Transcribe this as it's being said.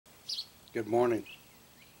Good morning.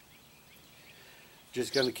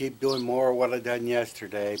 Just going to keep doing more of what I done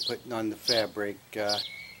yesterday, putting on the fabric.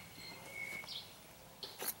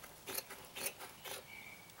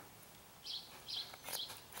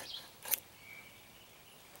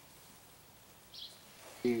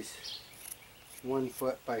 These 1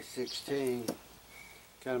 foot by 16,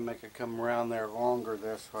 kind of make it come around there longer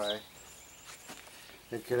this way.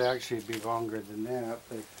 It could actually be longer than that,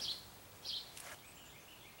 but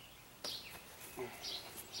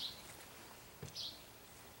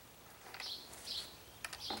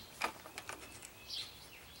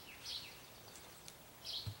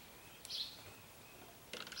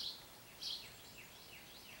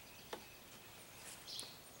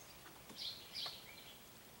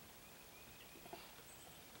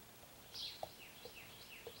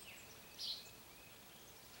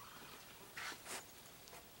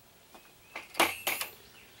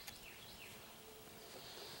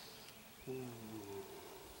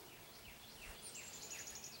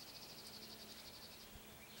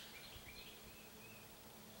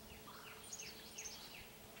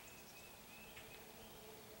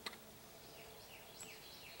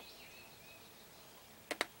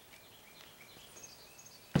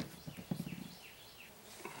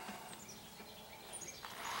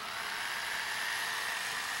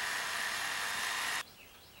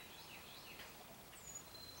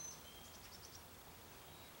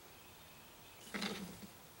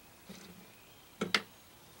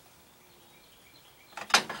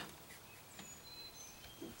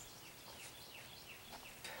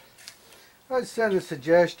I sent a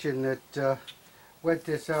suggestion that wet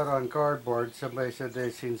this out on cardboard. Somebody said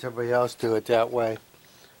they'd seen somebody else do it that way.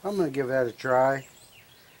 I'm going to give that a try,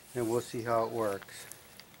 and we'll see how it works.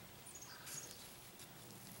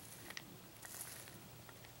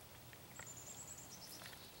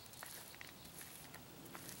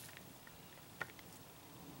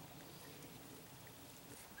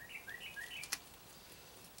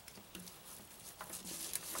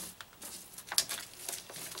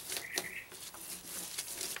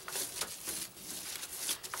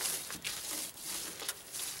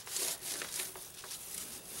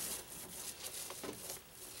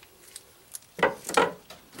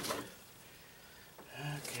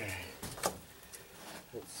 Okay,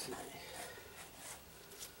 let's see.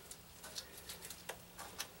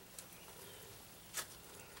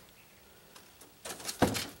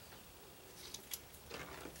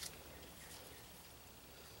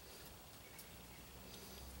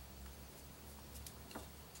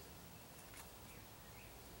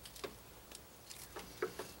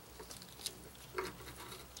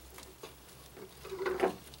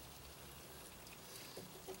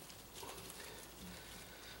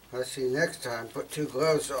 Let's see, next time, put 2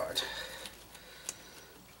 gloves on.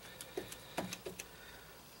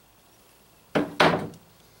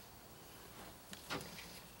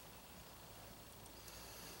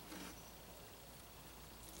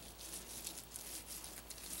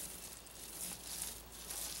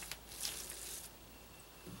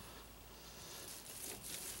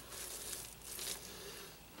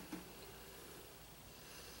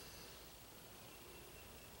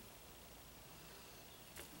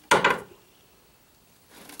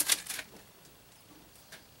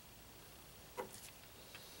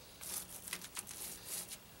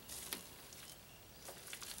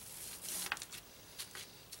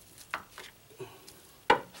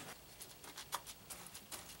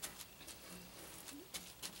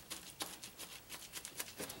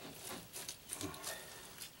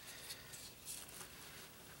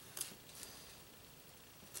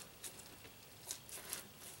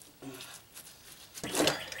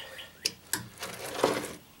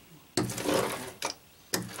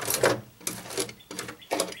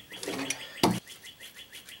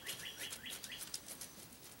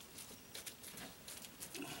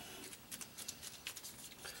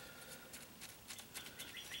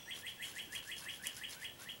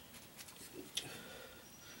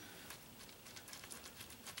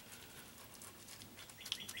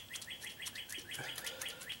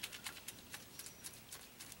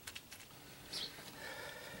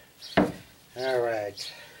 All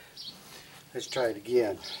right, let's try it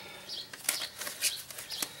again.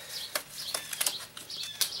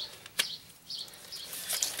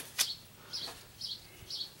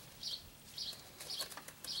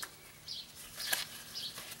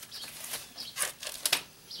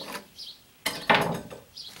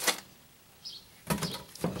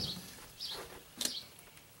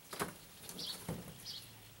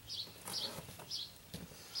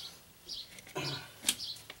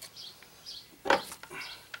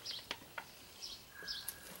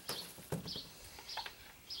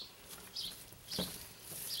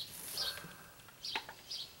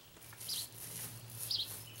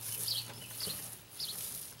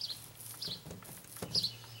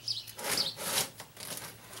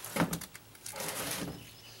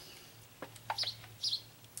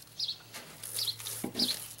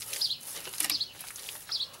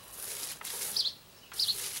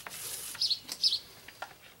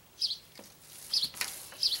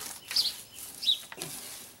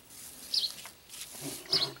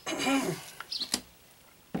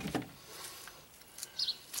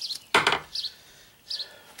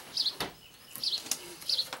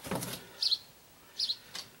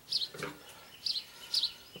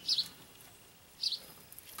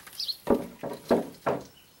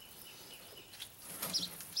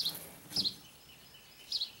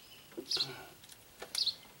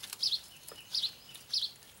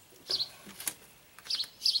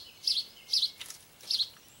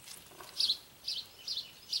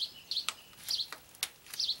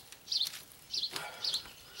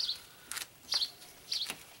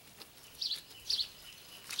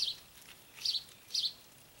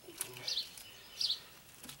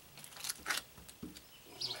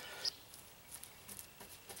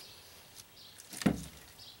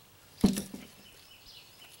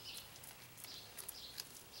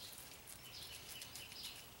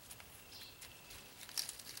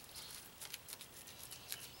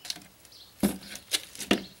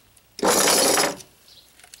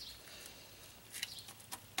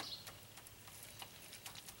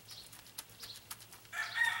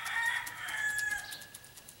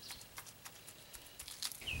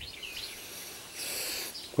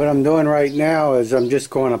 What I'm doing right now is I'm just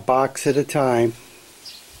going a box at a time,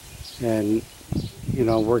 and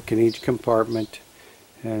working each compartment,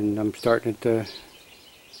 and I'm starting to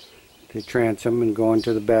transom and going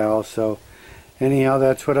to the bow. So anyhow,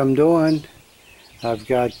 that's what I'm doing. I've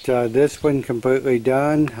got this one completely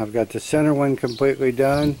done. I've got the center one completely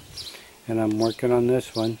done, and I'm working on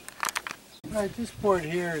this one. Alright, this board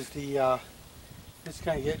here is the this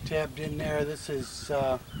kind of get tabbed in there. This is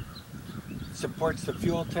supports the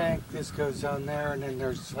fuel tank. This goes on there, and then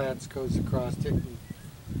there's slats goes across it. And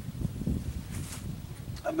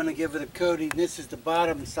I'm going to give it a coating. This is the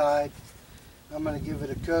bottom side. I'm going to give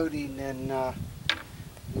it a coating, and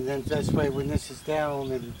then this way when this is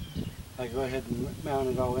down and I go ahead and mount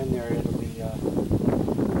it all in there, it'll be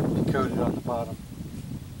coated on the bottom.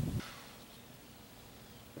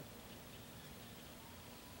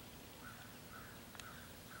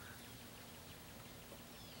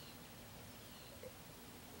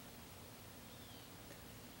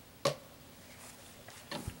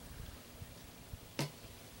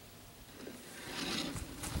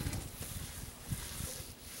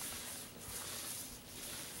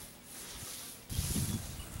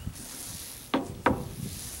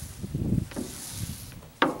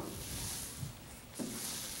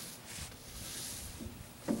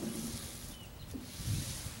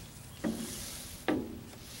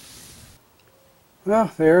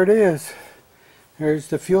 Well, there it is. There's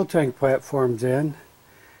the fuel tank platforms in.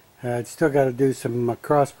 It's still got to do some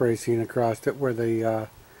cross bracing across it where the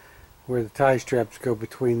tie straps go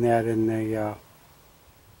between that, and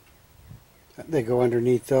they go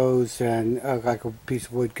underneath those, and like a piece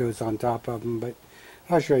of wood goes on top of them. But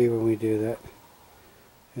I'll show you when we do that.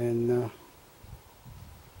 And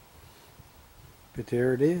but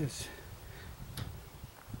there it is.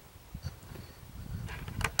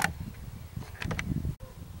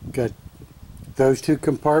 Got those two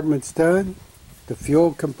compartments done, the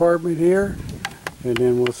fuel compartment here, and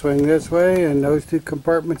then we'll swing this way, and those two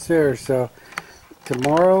compartments there. So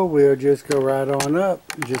tomorrow we'll just go right on up,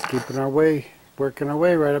 just keeping our way, working our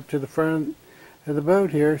way right up to the front of the boat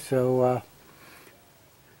here. So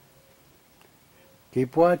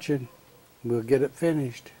keep watching, we'll get it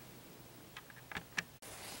finished.